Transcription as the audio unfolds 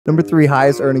Number 3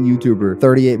 highest earning YouTuber,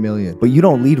 38 million. But you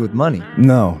don't lead with money.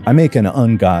 No, I make an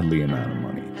ungodly amount of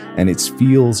money, and it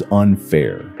feels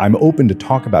unfair. I'm open to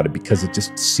talk about it because it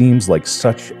just seems like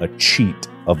such a cheat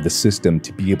of the system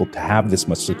to be able to have this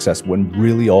much success when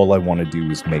really all I want to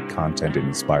do is make content and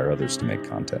inspire others to make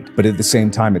content. But at the same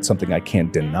time, it's something I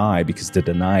can't deny, because to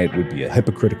deny it would be a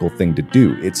hypocritical thing to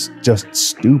do. It's just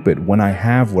stupid when I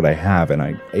have what I have and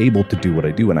I'm able to do what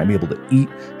I do and I'm able to eat,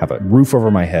 have a roof over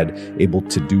my head, able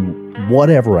to do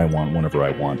whatever I want, whenever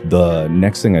I want. The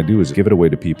next thing I do is give it away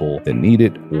to people that need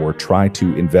it, or try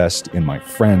to invest in my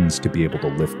friends to be able to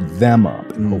lift them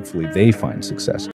up, and hopefully they find success.